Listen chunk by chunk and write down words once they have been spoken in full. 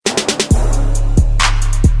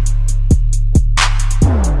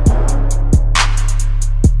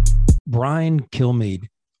Brian Kilmeade,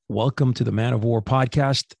 welcome to the Man of War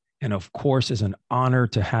podcast. And of course, it's an honor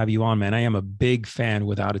to have you on, man. I am a big fan,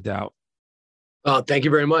 without a doubt. Thank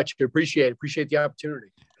you very much. I appreciate the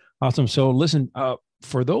opportunity. Awesome. So listen,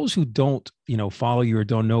 for those who don't, follow you or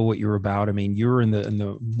don't know what you're about, I mean, you're in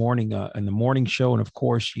the morning show. And of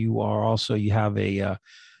course you have a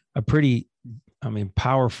pretty,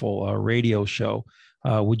 powerful radio show.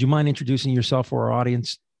 Would you mind introducing yourself for our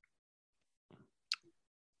audience?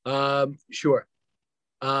 Sure.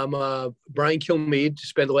 I'm Brian Kilmeade.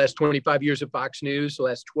 Spent the last 25 years at Fox News, the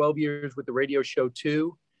last 12 years with the radio show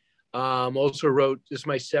 2. Also wrote, this is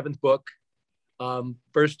my 7th book.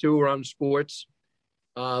 First 2 were on sports.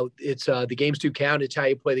 It's The Games Do Count. It's how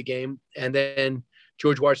you play the game. And then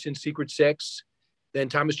George Washington's Secret Six. Then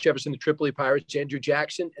Thomas Jefferson, the Tripoli Pirates, Andrew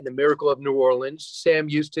Jackson, and the Miracle of New Orleans, Sam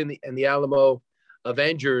Houston and the Alamo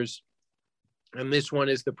Avengers. And this one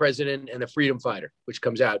is The President and the Freedom Fighter, which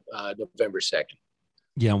comes out November 2nd.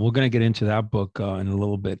 Yeah, we're going to get into that book in a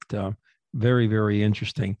little bit. Very, very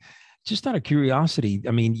interesting. Just out of curiosity,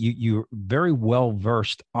 I mean, you're very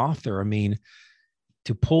well-versed author. I mean,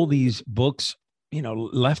 to pull these books,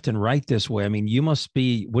 left and right this way, I mean, you must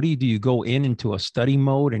be, what do? You go into a study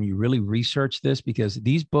mode and you really research this? Because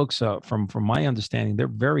these books, from my understanding, they're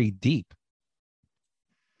very deep.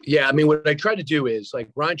 Yeah, I mean, what I try to do is, like,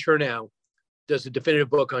 Ron Chernow does a definitive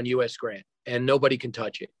book on U.S. Grant, and nobody can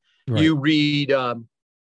touch it. Right. You read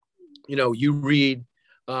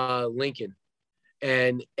Lincoln,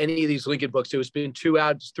 and any of these Lincoln books. There's been 3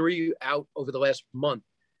 out over the last month,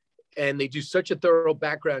 and they do such a thorough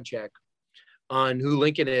background check on who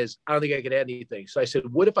Lincoln is. I don't think I could add anything. So I said,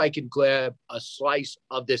 what if I can grab a slice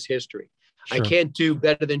of this history? Sure. I can't do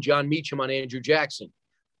better than John Meacham on Andrew Jackson.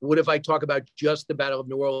 What if I talk about just the Battle of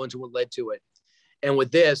New Orleans and what led to it? And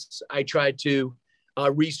with this, I tried to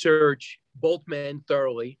research both men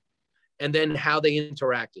thoroughly, and then how they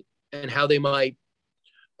interacted and how they might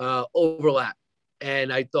overlap.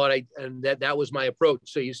 And I thought that was my approach.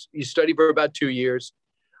 So you study for about 2 years.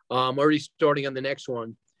 I'm already starting on the next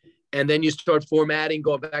one. And then you start formatting,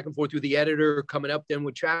 going back and forth with the editor, coming up then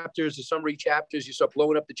with chapters, the summary chapters. You start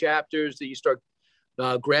blowing up the chapters. Then you start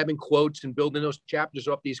grabbing quotes and building those chapters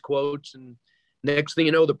off these quotes. And next thing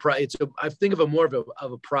you know, I think of it more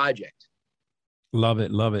of a project. Love it.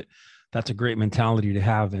 Love it. That's a great mentality to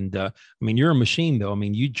have. And I mean, you're a machine, though. I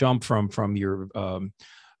mean, you jump from your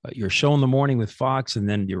show in the morning with Fox and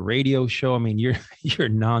then your radio show. I mean, you're a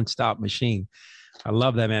nonstop machine. I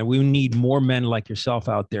love that, man. We need more men like yourself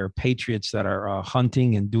out there, patriots that are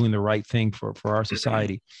hunting and doing the right thing for our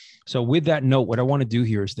society. So with that note, what I want to do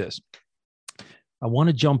here is this. I want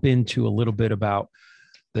to jump into a little bit about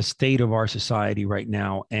the state of our society right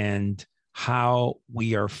now and how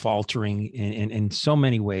we are faltering in so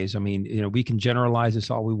many ways. I mean, we can generalize this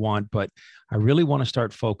all we want, but I really want to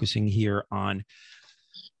start focusing here on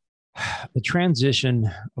the transition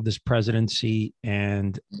of this presidency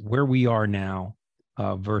and where we are now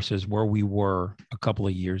versus where we were a couple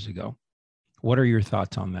of years ago. What are your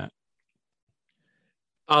thoughts on that?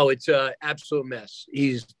 Oh, it's an absolute mess.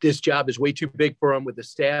 This job is way too big for him with the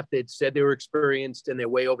staff that said they were experienced and they're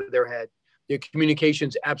way over their head. Their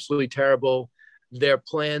communication's absolutely terrible. Their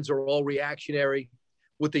plans are all reactionary.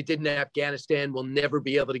 What they did in Afghanistan will never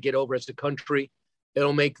be able to get over as a country.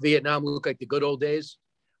 It'll make Vietnam look like the good old days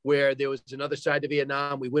where there was another side to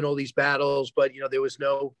Vietnam. We win all these battles, but there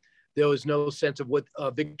was no sense of what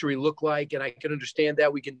victory looked like. And I can understand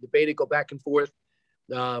that. We can debate it, go back and forth.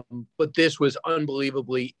 But this was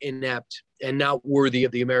unbelievably inept and not worthy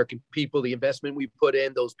of the American people, the investment we put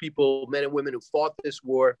in, those people, men and women who fought this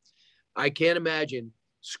war. I can't imagine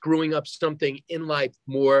screwing up something in life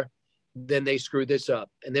more than they screwed this up.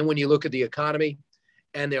 And then when you look at the economy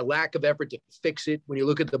and their lack of effort to fix it, when you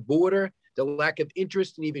look at the border, the lack of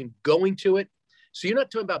interest in even going to it. So you're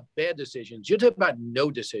not talking about bad decisions. You're talking about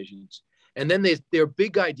no decisions. And then their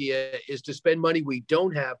big idea is to spend money we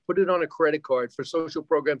don't have, put it on a credit card for social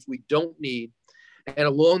programs we don't need, and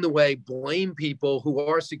along the way, blame people who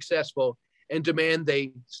are successful and demand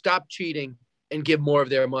they stop cheating and give more of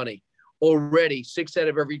their money. Already, 6 out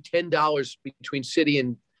of every $10 between city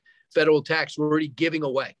and federal tax we're already giving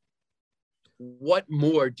away. What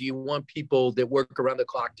more do you want people that work around the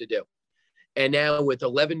clock to do? And now with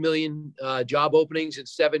 11 million job openings and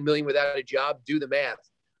 7 million without a job, do the math.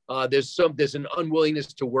 There's an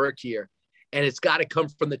unwillingness to work here, and it's got to come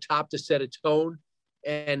from the top to set a tone.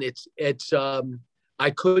 And I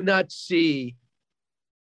could not see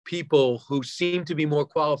people who seem to be more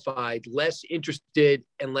qualified, less interested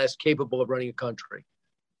and less capable of running a country.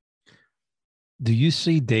 Do you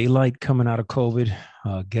see daylight coming out of COVID,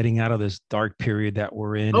 getting out of this dark period that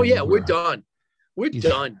we're in? Oh yeah, And we're done. We're you,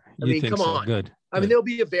 done. I you mean, think come so? on. Good, I mean, good. there'll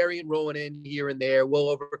be a variant rolling in here and there. We'll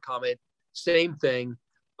overcome it. Same thing.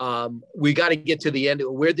 We got to get to the end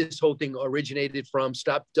of where this whole thing originated from.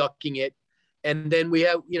 Stop ducking it. And then we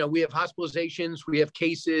have, we have hospitalizations, we have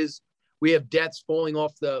cases, we have deaths falling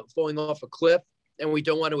off a cliff, and we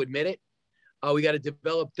don't want to admit it. We got to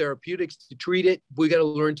develop therapeutics to treat it. We got to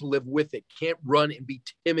learn to live with it. Can't run and be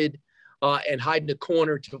timid and hide in the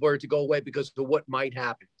corner for it to go away because of what might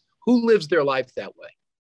happen. Who lives their life that way?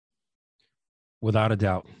 Without a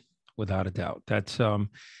doubt. Without a doubt. That's, and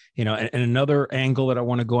another angle that I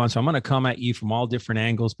want to go on. So I'm going to come at you from all different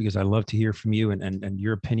angles because I love to hear from you and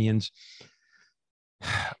your opinions.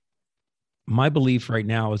 My belief right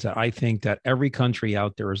now is that I think that every country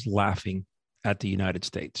out there is laughing at the United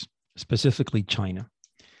States, specifically China.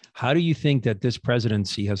 How do you think that this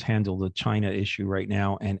presidency has handled the China issue right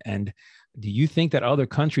now? And do you think that other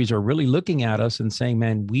countries are really looking at us and saying,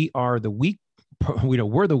 man, we are the weak,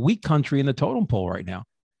 we're the weak country in the totem pole right now?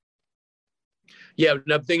 Yeah,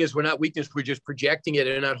 the thing is, we're not weakness. We're just projecting it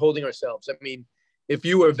and not holding ourselves. I mean, if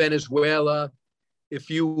you were Venezuela, if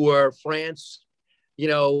you were France, you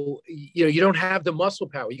don't have the muscle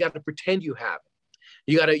power. You got to pretend you have it.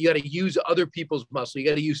 You got to use other people's muscle. You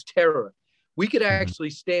got to use terror. We could actually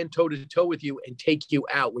stand toe to toe with you and take you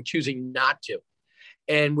out. We're choosing not to.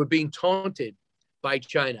 And we're being taunted by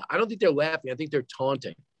China. I don't think they're laughing. I think they're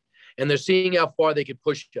taunting. And they're seeing how far they could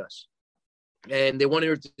push us. And they want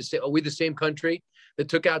to say, are we the same country that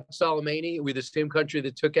took out Soleimani? Are we the same country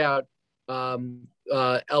that took out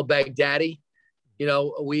al-Baghdadi?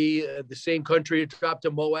 We the same country that dropped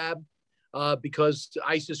to Moab because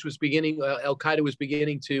ISIS was beginning, al-Qaeda was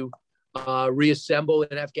beginning to reassemble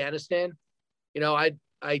in Afghanistan. I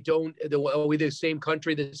don't, are we the same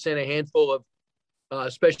country that sent a handful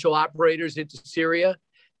of special operators into Syria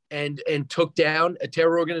and took down a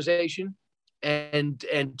terror organization and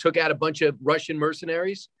took out a bunch of Russian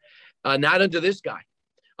mercenaries? Not under this guy.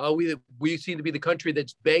 We seem to be the country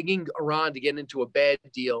that's begging Iran to get into a bad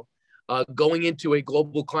deal, going into a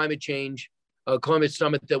global climate change climate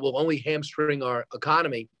summit that will only hamstring our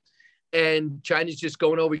economy. And China's just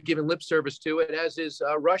going over giving lip service to it, as is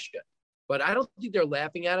Russia. But I don't think they're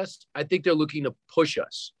laughing at us. I think they're looking to push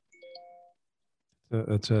us.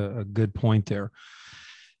 That's a good point there.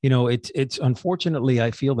 It's unfortunately,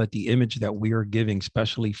 I feel that the image that we are giving,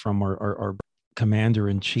 especially from our commander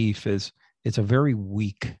in chief, it's a very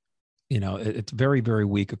weak, it's very, very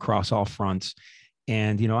weak across all fronts.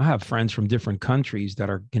 And, I have friends from different countries that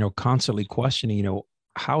are, constantly questioning,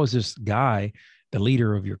 how is this guy the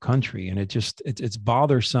leader of your country? And it's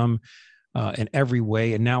bothersome in every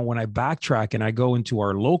way. And now when I backtrack and I go into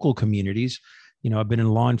our local communities, I've been in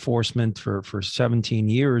law enforcement for 17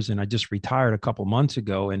 years, and I just retired a couple months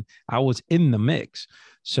ago, and I was in the mix.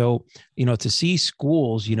 So, to see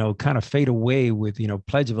schools, kind of fade away with,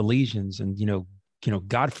 Pledge of Allegiance and,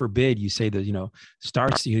 God forbid you say that,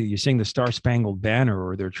 you sing the Star Spangled Banner,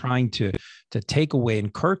 or they're trying to take away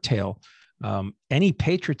and curtail any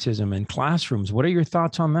patriotism in classrooms. What are your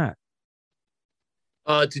thoughts on that?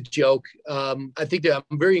 It's a joke. I think that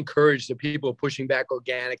I'm very encouraged that people are pushing back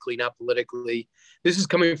organically, not politically. This is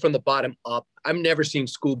coming from the bottom up. I've never seen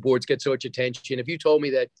school boards get so much attention. If you told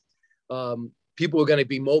me that people were going to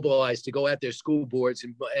be mobilized to go at their school boards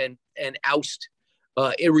and oust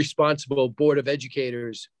irresponsible board of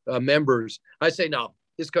educators members, I say no.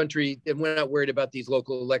 This country, and we're not worried about these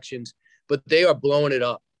local elections, but they are blowing it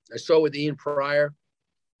up. I saw with Ian Pryor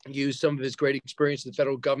use some of his great experience in the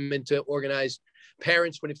federal government to organize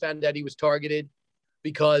parents when he found out he was targeted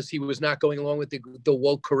because he was not going along with the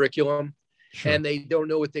woke curriculum. Sure. And they don't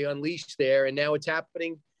know what they unleashed there. And now it's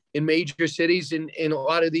happening in major cities, and a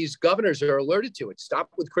lot of these governors are alerted to it. Stop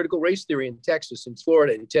with critical race theory in Texas and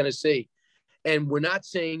Florida and Tennessee. And we're not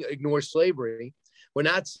saying ignore slavery. We're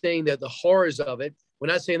not saying that the horrors of it. We're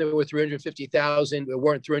not saying that there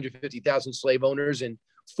weren't 350,000 slave owners and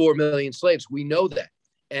 4 million slaves. We know that.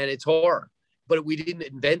 And it's horror. But we didn't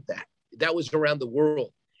invent that. That was around the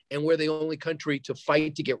world. And we're the only country to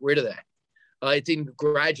fight to get rid of that. It didn't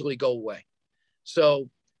gradually go away. So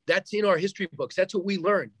that's in our history books. That's what we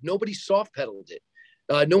learned. Nobody soft pedaled it.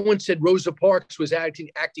 No one said Rosa Parks was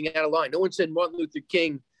acting out of line. No one said Martin Luther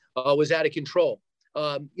King was out of control.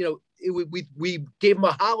 We gave him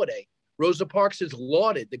a holiday. Rosa Parks is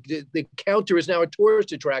lauded. The counter is now a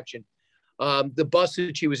tourist attraction. The bus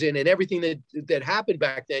that she was in and everything that happened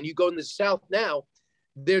back then. You go in the South now,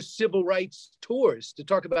 there's civil rights tours to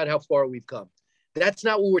talk about how far we've come. That's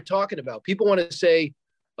not what we're talking about. People want to say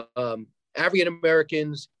African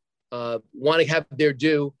Americans want to have their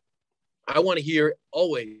due. I want to hear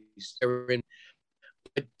always.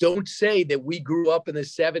 But don't say that we grew up in the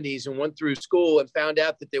 70s and went through school and found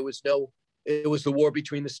out that it was the war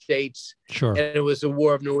between the states. Sure. And it was a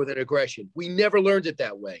war of northern aggression. We never learned it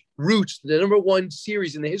that way. Roots, the #1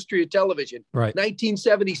 series in the history of television, right.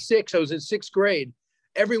 1976, I was in 6th grade.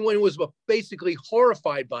 Everyone was basically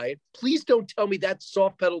horrified by it. Please don't tell me that's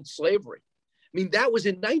soft-pedaled slavery. I mean, that was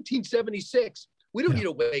in 1976. We don't need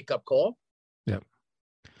a wake-up call. Yeah,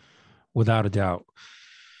 without a doubt.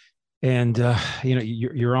 And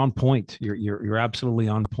you're on point. You're absolutely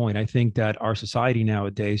on point. I think that our society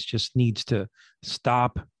nowadays just needs to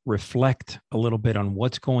stop, reflect a little bit on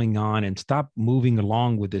what's going on, and stop moving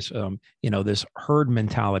along with this, this herd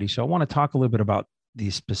mentality. So I want to talk a little bit about the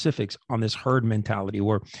specifics on this herd mentality,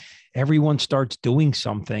 where everyone starts doing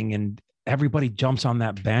something and everybody jumps on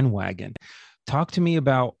that bandwagon. Talk to me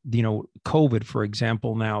about, COVID, for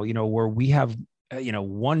example, now, where we have,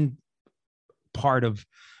 one part of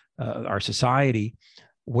our society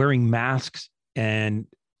wearing masks and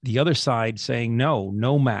the other side saying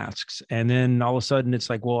no masks. And then all of a sudden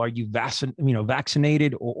it's like, well, are you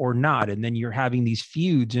vaccinated or not? And then you're having these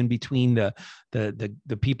feuds in between the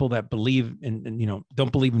people that believe and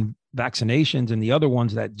don't believe in vaccinations and the other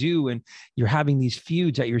ones that do. And you're having these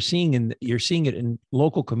feuds that you're seeing it in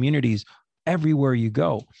local communities everywhere you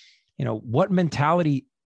go. What mentality,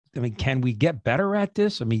 can we get better at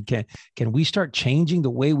this? Can we start changing the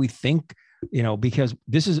way we think, because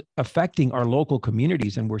this is affecting our local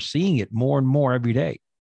communities and we're seeing it more and more every day.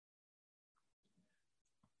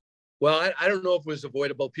 Well, I don't know if it was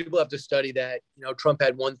avoidable. People have to study that. Trump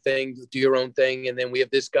had one thing, do your own thing. And then we have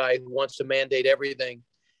this guy who wants to mandate everything.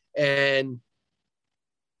 And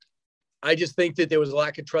I just think that there was a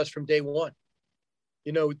lack of trust from day one.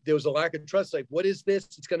 There was a lack of trust. Like, what is this?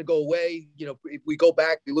 It's going to go away. If we go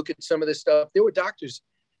back, we look at some of this stuff. There were doctors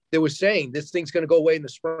that were saying this thing's going to go away in the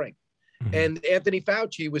spring. Mm-hmm. And Anthony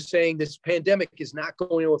Fauci was saying this pandemic is not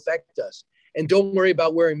going to affect us. And don't worry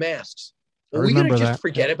about wearing masks. Are we going to just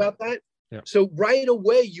forget about that? Yeah. So right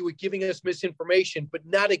away, you were giving us misinformation, but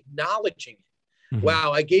not acknowledging it. Mm-hmm.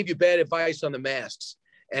 Wow, I gave you bad advice on the masks.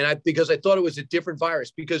 And because I thought it was a different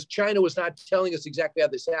virus, because China was not telling us exactly how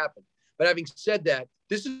this happened. But having said that,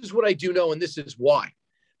 this is what I do know, and this is why.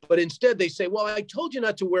 But instead, they say, well, I told you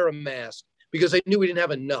not to wear a mask because I knew we didn't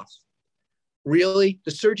have enough. Really?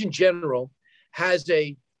 The Surgeon General has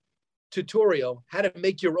a tutorial how to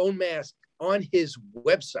make your own mask on his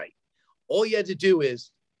website. All you had to do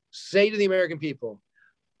is say to the American people,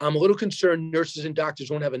 I'm a little concerned nurses and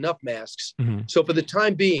doctors won't have enough masks. Mm-hmm. So for the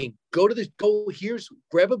time being, grab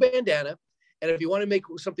a bandana. And if you want to make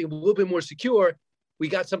something a little bit more secure, we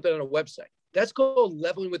got something on a website. That's called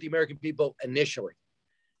leveling with the American people initially.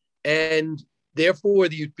 And therefore,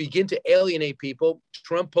 you begin to alienate people.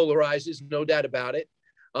 Trump polarizes, no doubt about it.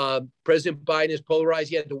 President Biden is polarized.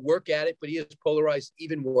 He had to work at it, but he is polarized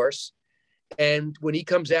even worse. And when he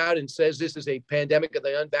comes out and says this is a pandemic of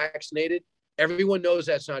the unvaccinated, everyone knows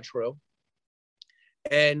that's not true.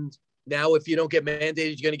 And now if you don't get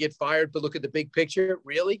mandated, you're going to get fired. But look at the big picture.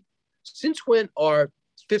 Really? Since when are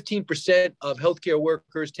 15% of healthcare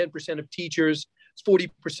workers, 10% of teachers,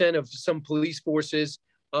 40% of some police forces,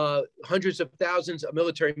 hundreds of thousands of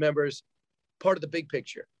military members part of the big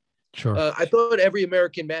picture? Sure. I thought every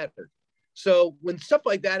American mattered. So when stuff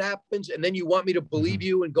like that happens and then you want me to believe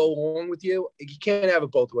you and go along with you, you can't have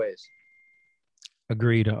it both ways.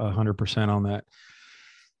 Agreed 100% on that.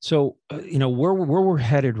 So, where we're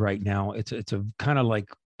headed right now, it's a kind of like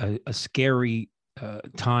a scary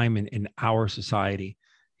time in our society.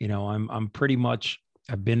 I'm pretty much,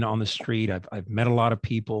 I've been on the street. I've met a lot of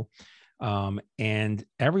people, and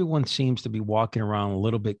everyone seems to be walking around a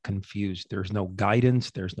little bit confused. There's no guidance.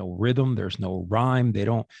 There's no rhythm. There's no rhyme. They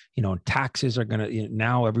don't, taxes are going to,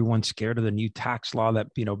 now everyone's scared of the new tax law that,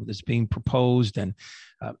 is being proposed. And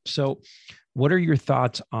so what are your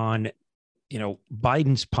thoughts on,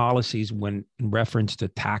 Biden's policies when in reference to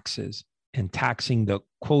taxes and taxing the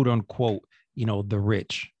quote unquote, the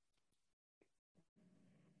rich?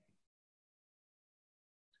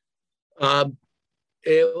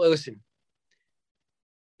 Listen,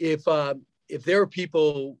 if there are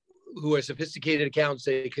people who are sophisticated accountants,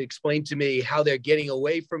 they could explain to me how they're getting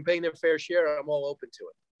away from paying their fair share, I'm all open to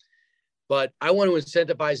it. But I want to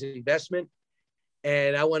incentivize investment,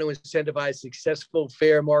 and I want to incentivize successful,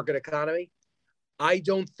 fair market economy. I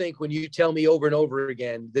don't think when you tell me over and over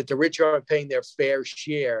again that the rich aren't paying their fair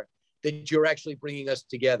share, that you're actually bringing us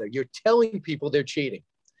together. You're telling people they're cheating.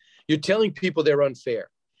 You're telling people they're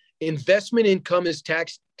unfair. Investment income is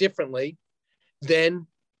taxed differently than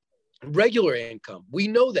regular income. We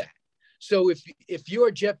know that. So if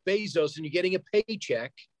you're Jeff Bezos and you're getting a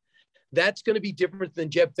paycheck, that's going to be different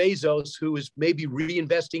than Jeff Bezos, who is maybe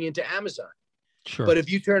reinvesting into Amazon. Sure. But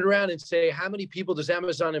if you turn around and say, how many people does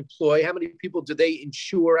Amazon employ? How many people do they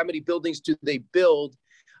insure? How many buildings do they build?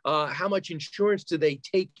 How much insurance do they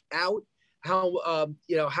take out? How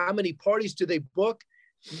many parties do they book?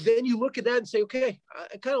 Then you look at that and say, okay,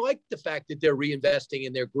 I kind of like the fact that they're reinvesting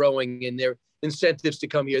and they're growing and their incentives to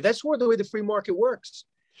come here. That's more the way the free market works.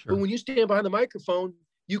 Sure. But when you stand behind the microphone,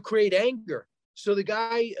 you create anger. So the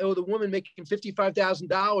guy or the woman making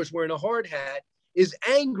 $55,000 wearing a hard hat is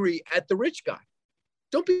angry at the rich guy.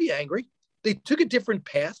 Don't be angry. They took a different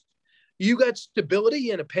path. You got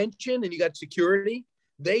stability and a pension and you got security.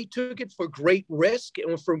 They took it for great risk,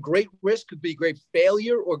 and from great risk could be great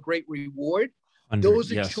failure or great reward.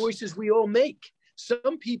 Those are choices we all make.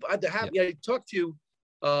 Some people, I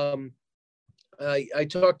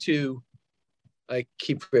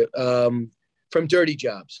keep from Dirty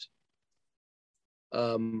Jobs.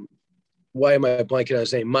 Why am I blanking on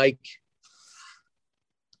his name? Mike.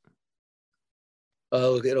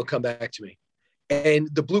 It'll come back to me. And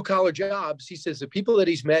the blue collar jobs, he says the people that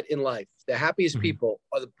he's met in life, the happiest people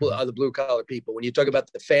are the blue collar people. When you talk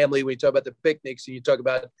about the family, when you talk about the picnics, and you talk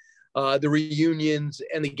about the reunions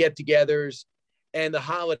and the get-togethers and the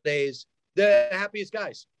holidays, the happiest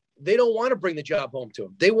guys. They don't want to bring the job home to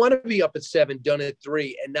them. They want to be up at 7, done at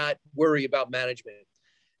 3, and not worry about management.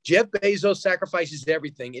 Jeff Bezos sacrifices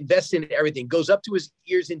everything, invests in everything, goes up to his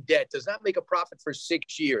ears in debt, does not make a profit for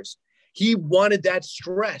 6 years. He wanted that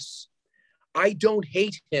stress. I don't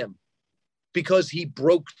hate him because he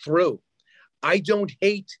broke through. I don't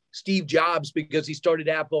hate Steve Jobs because he started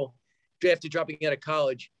Apple after dropping out of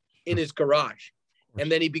college in his garage.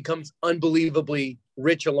 And then he becomes unbelievably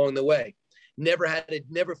rich along the way. Never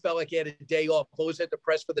felt like he had a day off, always had to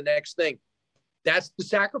press for the next thing. That's the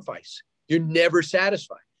sacrifice. You're never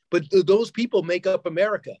satisfied. But those people make up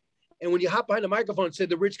America. And when you hop behind the microphone and say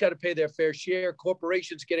the rich got to pay their fair share,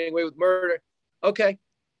 corporations getting away with murder, okay,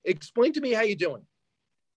 explain to me how you're doing.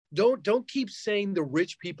 Don't keep saying the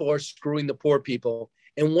rich people are screwing the poor people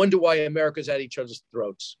and wonder why America's at each other's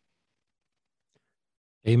throats.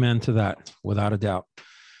 Amen to that, without a doubt.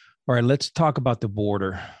 All right, let's talk about the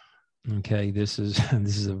border. Okay, this is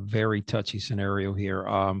a very touchy scenario here.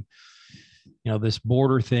 This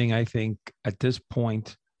border thing, I think at this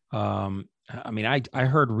point, I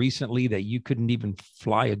heard recently that you couldn't even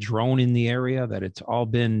fly a drone in the area, that it's all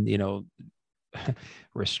been,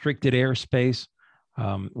 restricted airspace.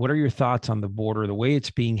 What are your thoughts on the border, the way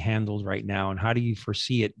it's being handled right now, and how do you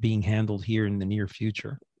foresee it being handled here in the near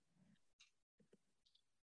future?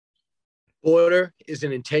 Border is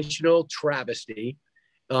an intentional travesty.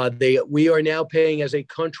 We are now paying as a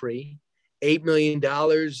country $8 million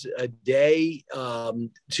a day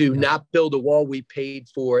to not build a wall we paid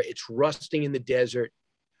for. It's rusting in the desert.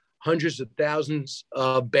 Hundreds of thousands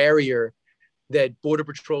of barrier that Border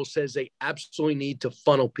Patrol says they absolutely need to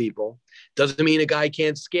funnel people. Doesn't mean a guy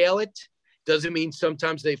can't scale it. Doesn't mean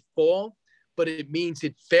sometimes they fall, but it means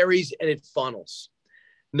it ferries and it funnels.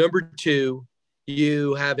 Number 2,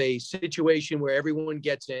 you have a situation where everyone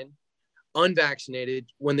gets in unvaccinated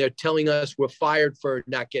when they're telling us we're fired for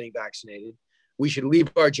not getting vaccinated. We should leave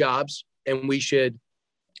our jobs and we should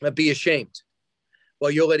be ashamed.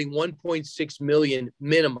 Well, you're letting 1.6 million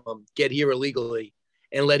minimum get here illegally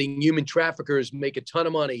and letting human traffickers make a ton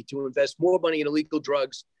of money to invest more money in illegal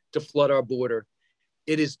drugs to flood our border.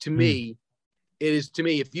 It is to me,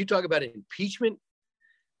 if you talk about an impeachment,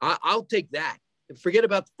 I'll take that. Forget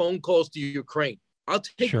about the phone calls to Ukraine. I'll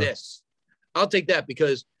take this. I'll take that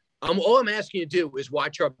because all I'm asking you to do is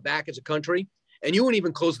watch our back as a country, and you won't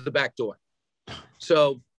even close the back door.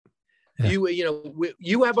 So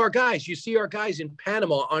you have our guys. You see our guys in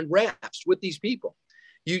Panama on rafts with these people.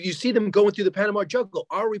 You see them going through the Panama Jungle,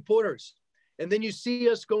 our reporters. And then you see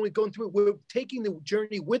us going through it. We're taking the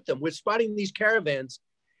journey with them. We're spotting these caravans,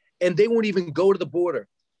 and they won't even go to the border.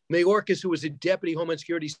 Mayorkas, who was a deputy Homeland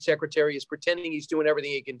Security secretary, is pretending he's doing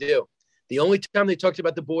everything he can do. The only time they talked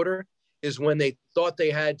about the border is when they thought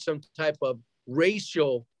they had some type of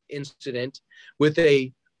racial incident with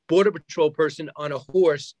a Border Patrol person on a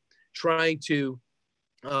horse trying to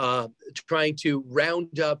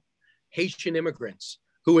round up Haitian immigrants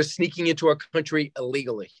who were sneaking into our country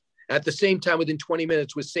illegally. At the same time, within 20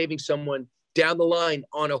 minutes, was saving someone down the line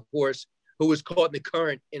on a horse who was caught in the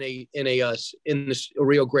current in the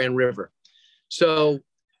Rio Grande River. So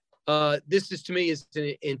this is, to me, is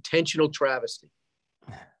an intentional travesty.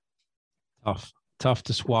 Tough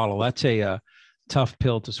to swallow. That's a tough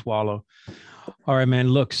pill to swallow. All right, man.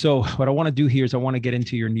 Look, so what I want to do here is I want to get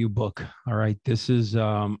into your new book. All right. This is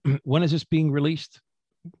when is this being released?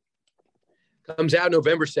 Comes out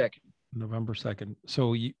November 2nd. November 2nd.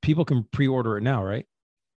 So people can pre-order it now, right?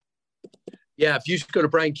 Yeah, if you just go to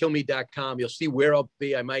briankilmeade.com, you'll see where I'll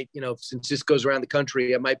be. I might, since this goes around the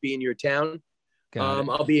country, I might be in your town.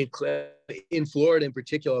 I'll be in Florida in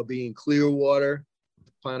particular. I'll be in Clearwater,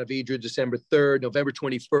 Ponte Vedra, December 3rd, November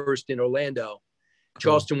 21st in Orlando,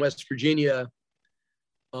 Charleston, West Virginia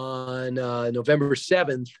on November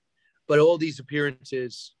 7th. But all these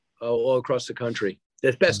appearances all across the country,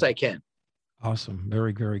 as best I can. Awesome.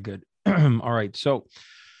 Very, very good. All right. So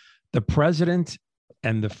the president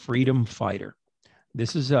and the freedom fighter.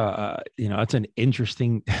 This is that's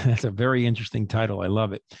that's a very interesting title. I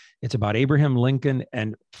love it. It's about Abraham Lincoln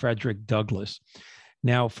and Frederick Douglass.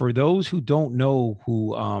 Now, for those who don't know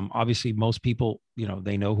who, obviously most people,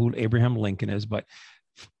 they know who Abraham Lincoln is, but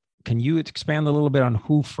can you expand a little bit on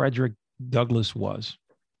who Frederick Douglass was?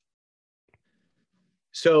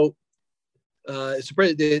 So and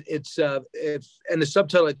the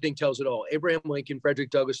subtitle, I think, tells it all. Abraham Lincoln,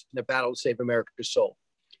 Frederick Douglass, in the battle to save America's soul.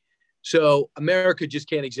 So America just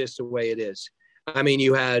can't exist the way it is. I mean,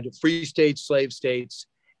 you had free states, slave states,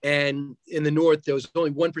 and in the North, there was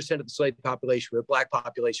only 1% of the slave population, the Black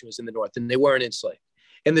population was in the North, and they weren't enslaved.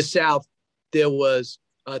 In the South, there was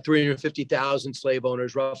 350,000 slave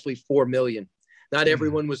owners, roughly 4 million. Not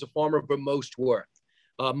everyone was a farmer, but most were.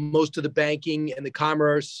 Most of the banking and the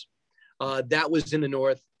commerce, that was in the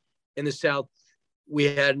North. In the South, we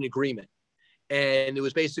had an agreement. And it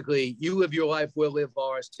was basically, you live your life, we'll live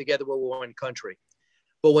ours, together we're one country.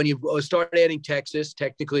 But when you start adding Texas,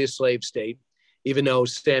 technically a slave state, even though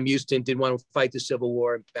Sam Houston didn't want to fight the Civil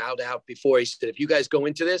War and bowed out before, he said, if you guys go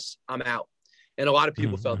into this, I'm out. And a lot of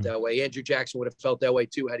people felt that way. Andrew Jackson would have felt that way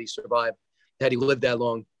too had he survived, had he lived that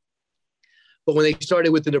long. But when they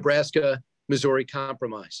started with the Nebraska-Missouri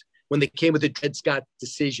Compromise, when they came with the Dred Scott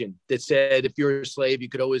decision that said, if you're a slave, you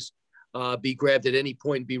could always be grabbed at any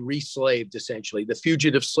point and be re-slaved, essentially. The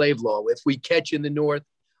fugitive slave law. If we catch you in the North,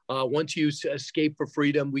 once you escape for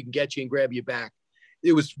freedom, we can get you and grab you back.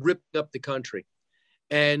 It was ripped up the country.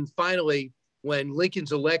 And finally, when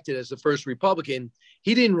Lincoln's elected as the first Republican,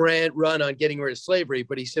 he didn't run on getting rid of slavery,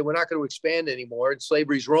 but he said, we're not going to expand anymore, and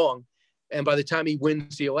slavery's wrong. And by the time he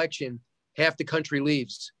wins the election, half the country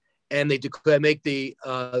leaves, and they make the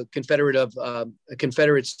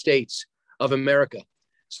Confederate States of America.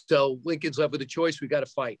 So Lincoln's left with a choice. We got to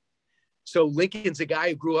fight. So Lincoln's a guy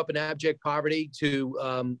who grew up in abject poverty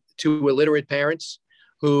to illiterate parents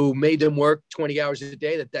who made them work 20 hours a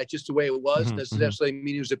day. That's just the way it was. Doesn't necessarily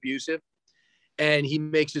mean he was abusive. And he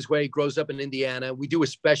makes his way, grows up in Indiana. We do a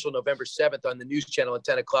special November 7th on the news channel at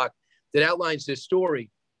 10 o'clock that outlines this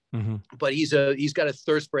story. But he's got a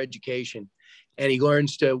thirst for education, and he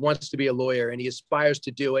wants to be a lawyer, and he aspires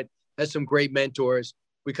to do it, has some great mentors,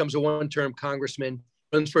 becomes a one-term congressman,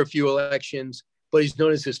 runs for a few elections, but he's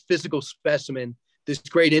known as this physical specimen, this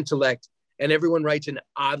great intellect, and everyone writes an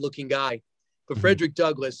odd-looking guy. But Frederick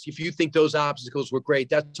Douglass, if you think those obstacles were great,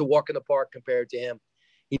 that's a walk in the park compared to him.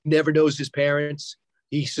 He never knows his parents.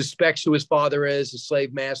 He suspects who his father is, a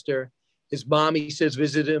slave master. His mom, he says,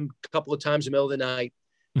 visited him a couple of times in the middle of the night,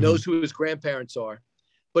 knows who his grandparents are,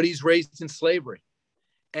 but he's raised in slavery.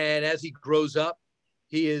 And as he grows up,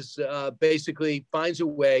 he is basically finds a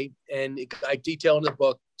way, and I detail in the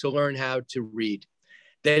book, to learn how to read.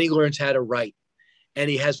 Then he learns how to write. And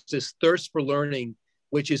he has this thirst for learning,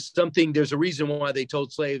 which is something, there's a reason why they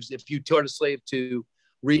told slaves, if you taught a slave to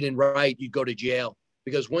read and write, you'd go to jail.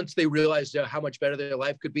 Because once they realized how much better their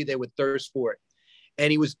life could be, they would thirst for it.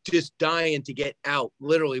 And he was just dying to get out.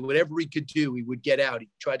 Literally, whatever he could do, he would get out. He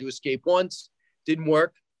tried to escape once, didn't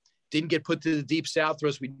work, didn't get put to the Deep South, or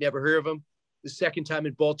else we'd never hear of him. The second time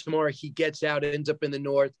in Baltimore, he gets out, ends up in the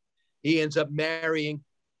North. He ends up marrying,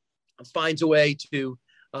 finds a way to,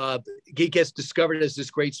 he gets discovered as this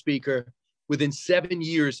great speaker. Within 7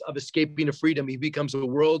 years of escaping to freedom, he becomes a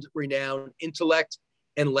world-renowned intellect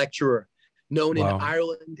and lecturer, known in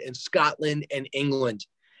Ireland and Scotland and England,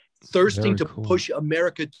 thirsting to push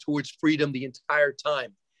America towards freedom the entire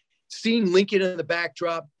time. Seeing Lincoln in the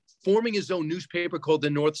backdrop, forming his own newspaper called the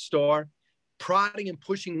North Star, prodding and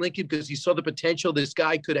pushing Lincoln because he saw the potential this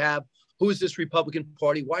guy could have. Who is this Republican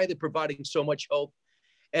Party? Why are they providing so much hope?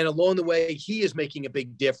 And along the way, he is making a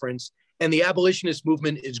big difference. And the abolitionist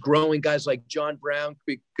movement is growing. Guys like John Brown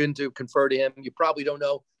begin to confer to him. You probably don't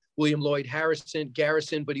know William Lloyd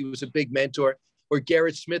Garrison, but he was a big mentor. Or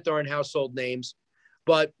Gerrit Smith aren't household names.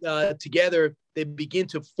 But together, they begin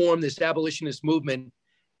to form this abolitionist movement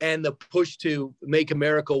and the push to make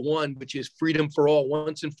America one, which is freedom for all,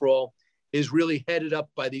 once and for all. is really headed up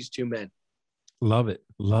by these two men. Love it.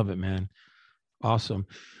 Love it, man. Awesome.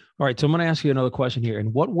 All right. So I'm going to ask you another question here.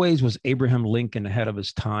 In what ways was Abraham Lincoln ahead of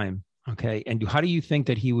his time? Okay. And how do you think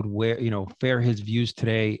that he would fare his views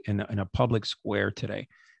today in a public square today?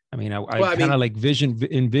 I mean, I kind of like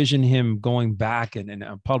envision him going back and in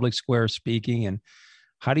a public square speaking. And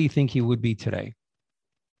how do you think he would be today?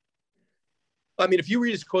 I mean, if you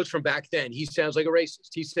read his quotes from back then, he sounds like a racist.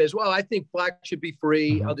 He says, well, I think black should be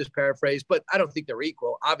free. Mm-hmm. I'll just paraphrase, but I don't think they're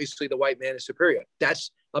equal. Obviously, the white man is superior. That's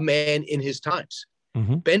a man in his times.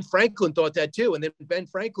 Mm-hmm. Ben Franklin thought that too. And then Ben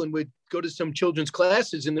Franklin would go to some children's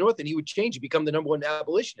classes in the North and he would change and become the number one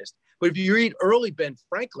abolitionist. But if you read early Ben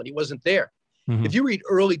Franklin, he wasn't there. Mm-hmm. If you read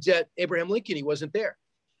early Abraham Lincoln, he wasn't there.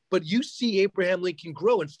 But you see Abraham Lincoln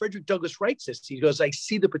grow. And Frederick Douglass writes this. He goes, I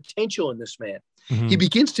see the potential in this man. Mm-hmm. He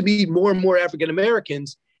begins to meet more and more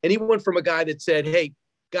African-Americans. And he went from a guy that said, hey,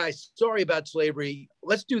 guys, sorry about slavery.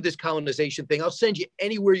 Let's do this colonization thing. I'll send you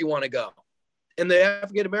anywhere you want to go. And the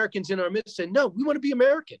African-Americans in our midst said, no, we want to be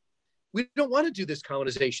American. We don't want to do this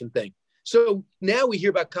colonization thing. So now we hear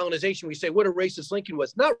about colonization. We say, what a racist Lincoln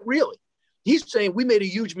was. Not really. He's saying we made a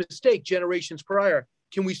huge mistake generations prior.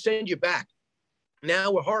 Can we send you back?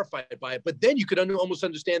 Now we're horrified by it. But then you could almost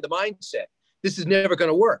understand the mindset. This is never going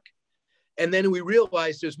to work. And then we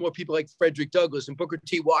realized there's more people like Frederick Douglass and Booker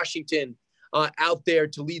T. Washington out there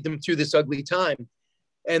to lead them through this ugly time.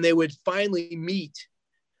 And they would finally meet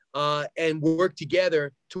and work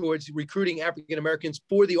together towards recruiting African-Americans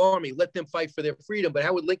for the army, let them fight for their freedom. But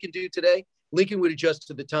how would Lincoln do today? Lincoln would adjust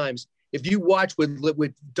to the times. If you watch what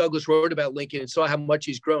Douglass wrote about Lincoln and saw how much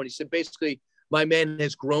he's grown, he said, basically, my man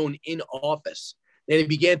has grown in office. And he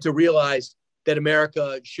began to realize that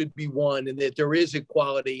America should be one and that there is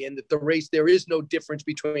equality and that there is no difference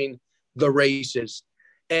between the races.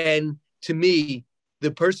 And to me,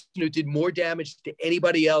 the person who did more damage to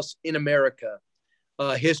anybody else in America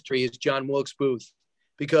history is John Wilkes Booth.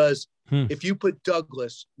 Because if you put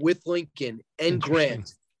Douglass with Lincoln and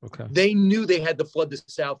Grant, they knew they had to flood the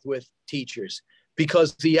South with teachers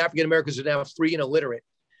because the African Americans are now free and illiterate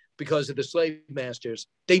because of the slave masters.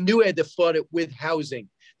 They knew they had to flood it with housing.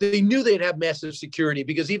 They knew they'd have massive security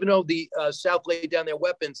because even though the South laid down their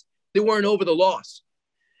weapons, they weren't over the loss.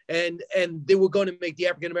 And they were going to make the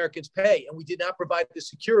African Americans pay. And we did not provide the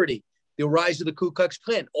security. The rise of the Ku Klux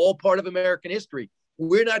Klan, all part of American history.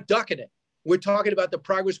 We're not ducking it. We're talking about the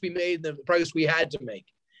progress we made and the progress we had to make.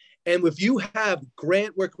 And if you have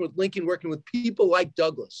Grant working with Lincoln, working with people like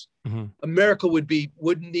Douglass, America wouldn't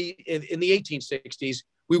need in the 1860s.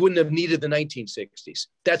 We wouldn't have needed the 1960s.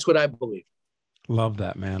 That's what I believe. Love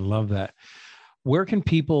that, man. Love that. Where can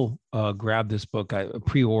people grab this book?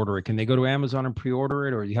 Pre-order it. Can they go to Amazon and pre-order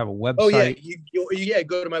it, or you have a website? Oh yeah,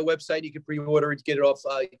 go to my website. You can pre-order it, get it off.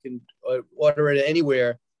 You can order it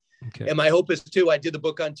anywhere. Okay. And my hope is too. I did the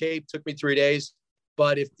book on tape. Took me 3 days.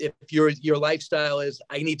 But if your lifestyle is,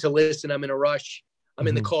 I need to listen, I'm in a rush, I'm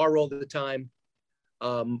in the car all the time.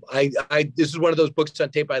 This is one of those books on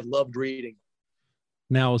tape I loved reading.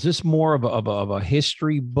 Now, is this more of a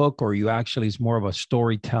history book, or is more of a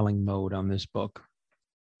storytelling mode on this book?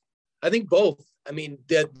 I think both. I mean,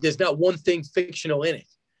 there's not one thing fictional in it,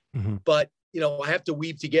 but I have to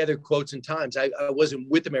weave together quotes and times. I wasn't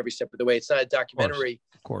with them every step of the way. It's not a documentary,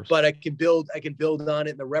 of course. But I can build on it,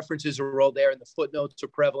 and the references are all there, and the footnotes are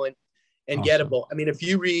prevalent and gettable. I mean, if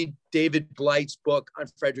you read David Blight's book on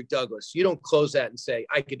Frederick Douglass, you don't close that and say,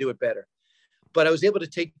 I could do it better. But I was able to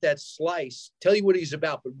take that slice, tell you what he's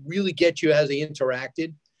about, but really get you as he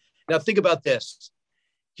interacted. Now, think about this.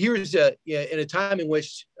 Here's in a time in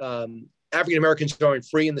which African Americans aren't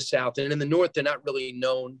free in the South, and in the North, they're not really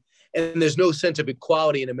known. And there's no sense of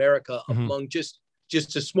equality in America among just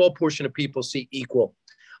a small portion of people see equal.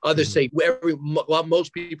 Others say,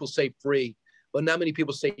 most people say free, but not many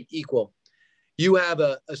people say equal. You have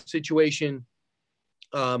a situation.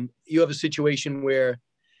 You have a situation where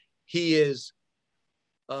he is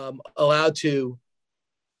allowed to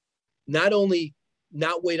not only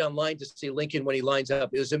not wait online to see Lincoln when he lines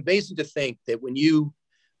up. It was amazing to think that when you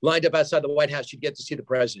lined up outside the White House, you'd get to see the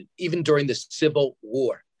president, even during the Civil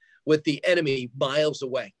War, with the enemy miles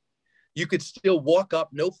away. You could still walk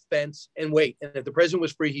up, no fence, and wait. And if the president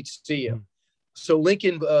was free, he'd see you. So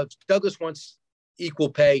Douglass wants equal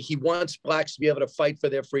pay. He wants blacks to be able to fight for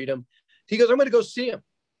their freedom. He goes, I'm going to go see him.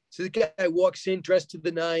 So the guy walks in dressed to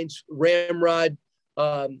the nines, ramrod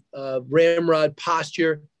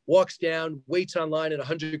posture, walks down, waits online at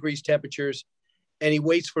 100 degrees temperatures, and he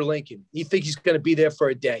waits for Lincoln. He thinks he's going to be there for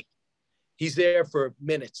a day. He's there for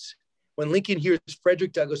minutes. When Lincoln hears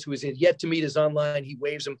Frederick Douglass, who is yet to meet, is online, he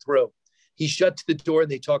waves him through. he shuts the door and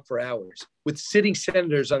they talk for hours with sitting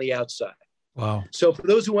senators on the outside. Wow. So for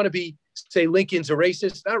those who want to say Lincoln's a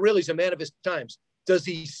racist, not really. He's a man of his times. Does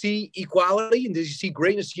he see equality and does he see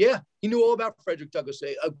greatness? Yeah, he knew all about Frederick Douglass,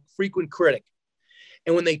 a frequent critic.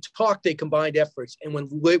 And when they talked, they combined efforts. And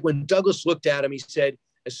when Douglass looked at him, he said,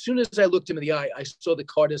 as soon as I looked him in the eye, I saw the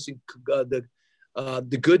kindness and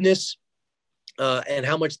the goodness and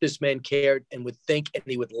how much this man cared and would think and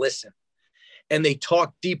he would listen. And they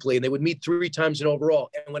talked deeply and they would meet 3 times in overall.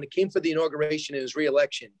 And when it came for the inauguration and his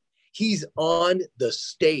reelection, he's on the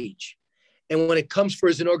stage. And when it comes for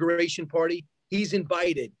his inauguration party, he's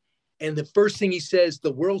invited. And the first thing he says,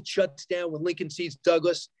 the world shuts down when Lincoln sees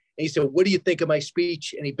Douglass. And he said, what do you think of my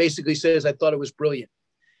speech? And he basically says, I thought it was brilliant.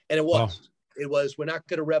 And it was. Wow. It was, we're not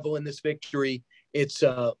going to revel in this victory. It's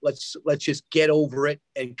let's just get over it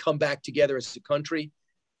and come back together as a country.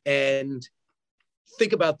 And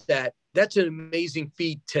think about that. That's an amazing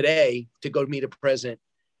feat today to go meet a president.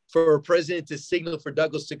 For a president to signal for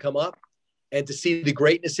Douglass to come up and to see the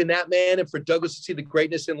greatness in that man and for Douglass to see the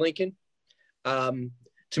greatness in Lincoln. To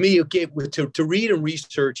me, to read and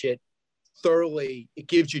research it thoroughly, it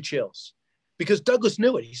gives you chills because Douglass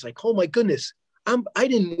knew it. He's like, oh my goodness, I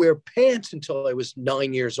didn't wear pants until I was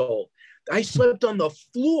 9 years old. I slept on the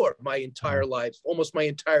floor my entire life, almost my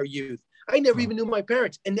entire youth. I never even knew my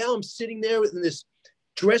parents. And now I'm sitting there in this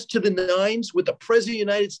dress to the nines with the president of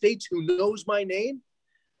the United States who knows my name.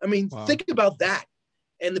 I mean, think about that.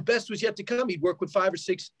 And the best was yet to come. He'd work with 5 or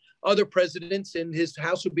 6 other presidents and his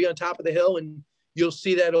house would be on top of the hill. And you'll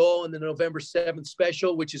see that all in the November 7th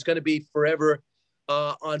special, which is going to be forever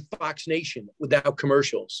on Fox Nation without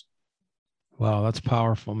commercials. Wow, that's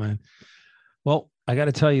powerful, man. Well, I got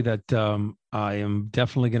to tell you that I am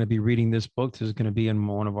definitely going to be reading this book. This is going to be in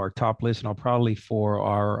one of our top lists, and I'll probably for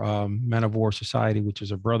our Men of War Society, which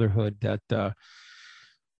is a brotherhood that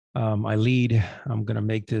I lead. I'm going to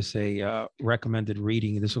make this a recommended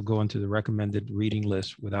reading. This will go into the recommended reading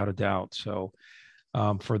list without a doubt. So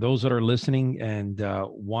for those that are listening and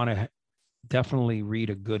want to definitely read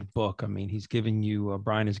a good book, I mean, he's given you,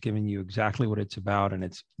 Brian has given you exactly what it's about, and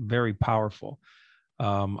it's very powerful.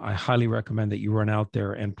 I highly recommend that you run out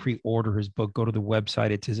there and pre-order his book. Go to the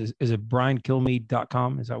website. Is it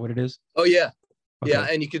briankilmeade.com? Is that what it is? Oh, yeah. Okay. Yeah.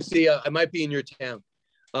 And you can see, I might be in your town.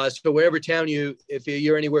 So wherever town if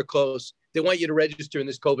you're anywhere close, they want you to register in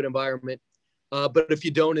this COVID environment. But if you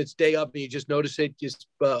don't, it's day up and you just notice it, just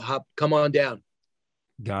come on down.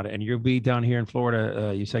 Got it. And you'll be down here in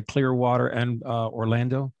Florida. You said Clearwater and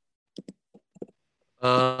Orlando?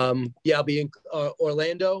 Yeah, I'll be in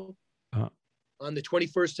Orlando on the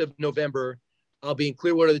 21st of November. I'll be in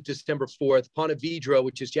Clearwater December 4th, Ponte Vedra,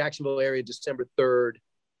 which is Jacksonville area, December 3rd.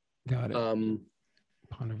 Got it.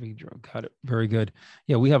 Ponte Vedra. Got it. Very good.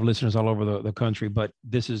 Yeah, we have listeners all over the country, but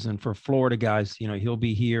this isn't for Florida guys. You know, he'll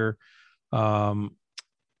be here in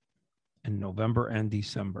November and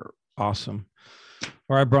December. Awesome.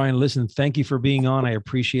 All right, Brian, listen, thank you for being on. I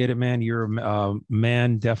appreciate it, man. You're a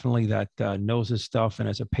man definitely that knows his stuff and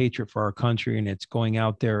is a patriot for our country, and it's going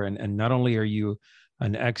out there. And not only are you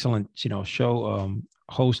an excellent, show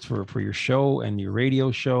host for your show and your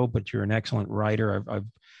radio show, but you're an excellent writer. I've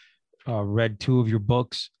read 2 of your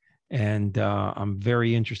books, and I'm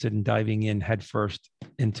very interested in diving in headfirst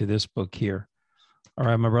into this book here. All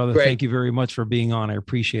right, my brother, Great. Thank you very much for being on. I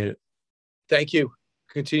appreciate it. Thank you.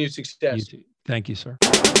 Continued success. You too. Thank you, sir.